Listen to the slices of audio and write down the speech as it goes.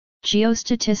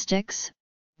Geostatistics,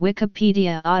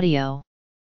 Wikipedia audio.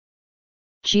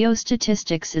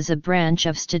 Geostatistics is a branch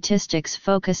of statistics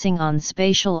focusing on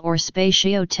spatial or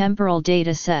spatio-temporal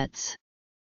data sets.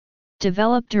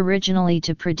 Developed originally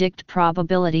to predict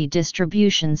probability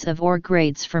distributions of ore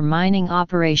grades for mining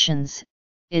operations,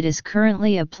 it is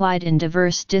currently applied in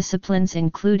diverse disciplines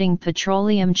including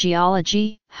petroleum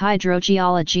geology,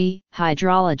 hydrogeology,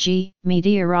 hydrology,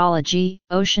 meteorology,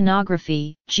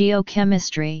 oceanography,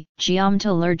 geochemistry,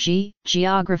 geometallurgy,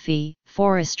 geography,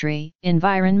 forestry,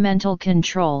 environmental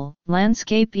control,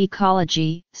 landscape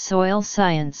ecology, soil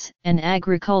science, and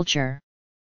agriculture.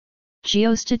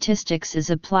 Geostatistics is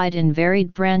applied in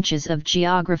varied branches of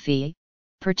geography,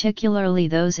 particularly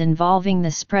those involving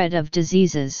the spread of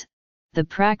diseases, the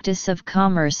practice of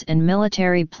commerce and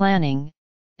military planning,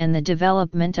 and the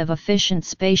development of efficient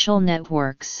spatial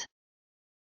networks.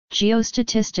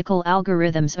 Geostatistical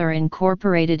algorithms are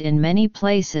incorporated in many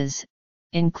places,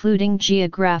 including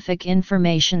geographic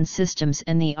information systems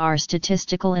and the R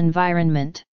statistical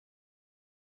environment.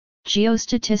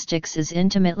 Geostatistics is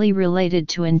intimately related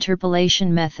to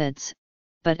interpolation methods,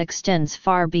 but extends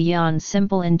far beyond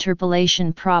simple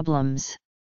interpolation problems.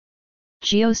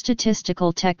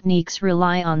 Geostatistical techniques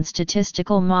rely on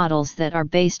statistical models that are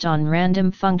based on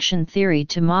random function theory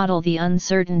to model the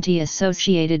uncertainty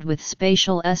associated with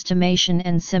spatial estimation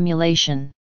and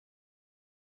simulation.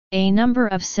 A number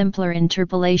of simpler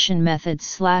interpolation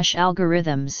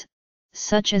methods/algorithms,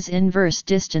 such as inverse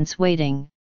distance weighting,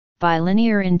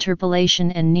 bilinear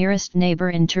interpolation and nearest neighbor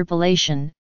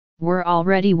interpolation, were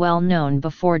already well known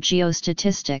before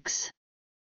geostatistics.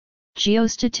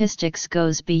 Geostatistics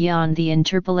goes beyond the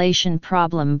interpolation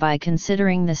problem by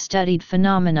considering the studied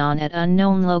phenomenon at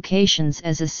unknown locations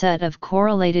as a set of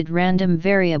correlated random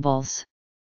variables.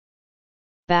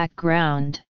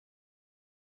 Background.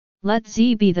 Let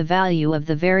z be the value of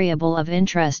the variable of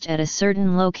interest at a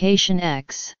certain location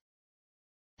x.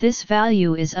 This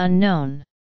value is unknown.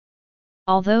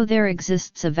 Although there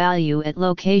exists a value at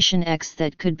location x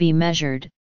that could be measured,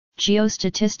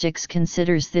 geostatistics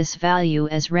considers this value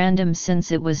as random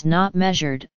since it was not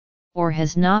measured, or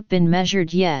has not been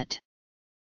measured yet.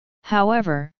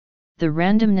 However, the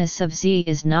randomness of z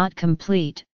is not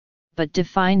complete, but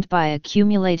defined by a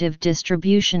cumulative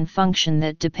distribution function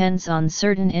that depends on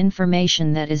certain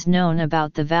information that is known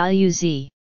about the value z.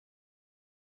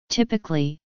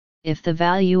 Typically, if the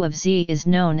value of z is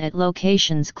known at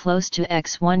locations close to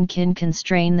x, one can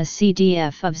constrain the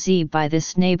CDF of z by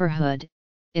this neighborhood.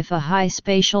 If a high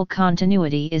spatial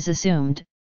continuity is assumed,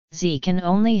 z can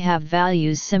only have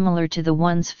values similar to the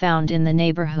ones found in the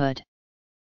neighborhood.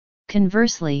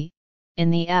 Conversely, in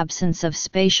the absence of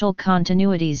spatial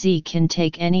continuity, z can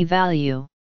take any value.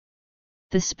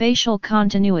 The spatial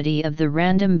continuity of the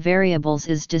random variables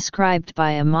is described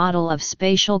by a model of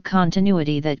spatial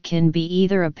continuity that can be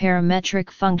either a parametric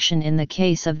function in the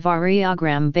case of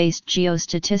variogram-based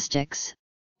geostatistics,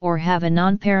 or have a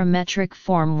nonparametric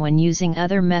form when using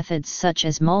other methods such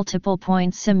as multiple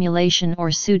point simulation or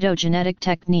pseudogenetic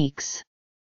techniques.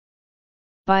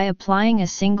 By applying a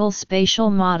single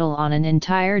spatial model on an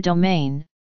entire domain,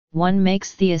 one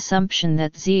makes the assumption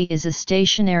that z is a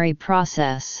stationary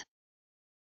process.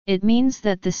 It means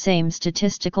that the same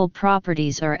statistical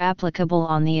properties are applicable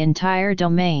on the entire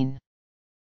domain.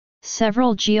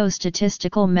 Several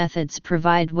geostatistical methods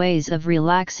provide ways of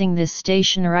relaxing this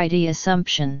stationarity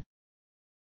assumption.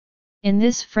 In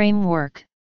this framework,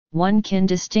 one can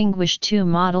distinguish two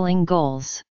modeling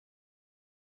goals.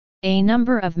 A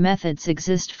number of methods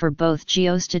exist for both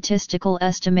geostatistical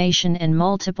estimation and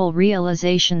multiple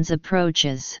realizations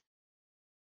approaches.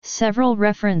 Several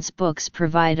reference books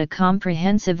provide a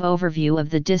comprehensive overview of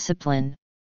the discipline.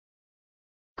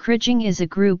 Kriging is a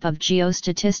group of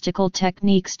geostatistical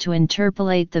techniques to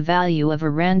interpolate the value of a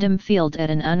random field at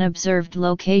an unobserved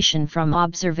location from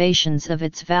observations of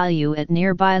its value at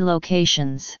nearby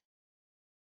locations.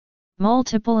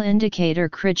 Multiple indicator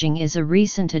kriging is a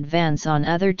recent advance on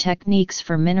other techniques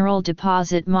for mineral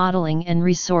deposit modeling and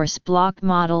resource block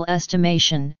model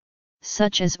estimation,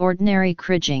 such as ordinary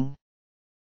kriging.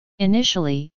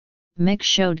 Initially, MIC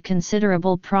showed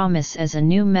considerable promise as a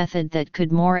new method that could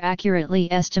more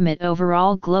accurately estimate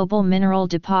overall global mineral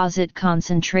deposit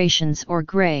concentrations or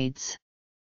grades.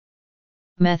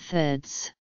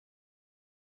 Methods: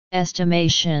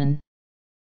 estimation,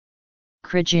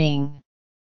 kriging,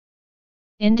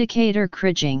 indicator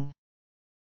kriging,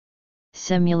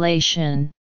 simulation.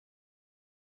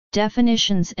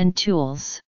 Definitions and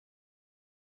tools.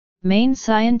 Main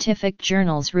scientific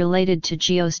journals related to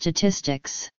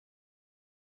geostatistics.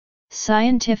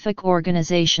 Scientific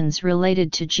organizations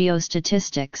related to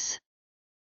geostatistics.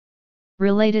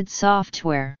 Related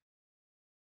software.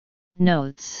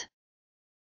 Notes.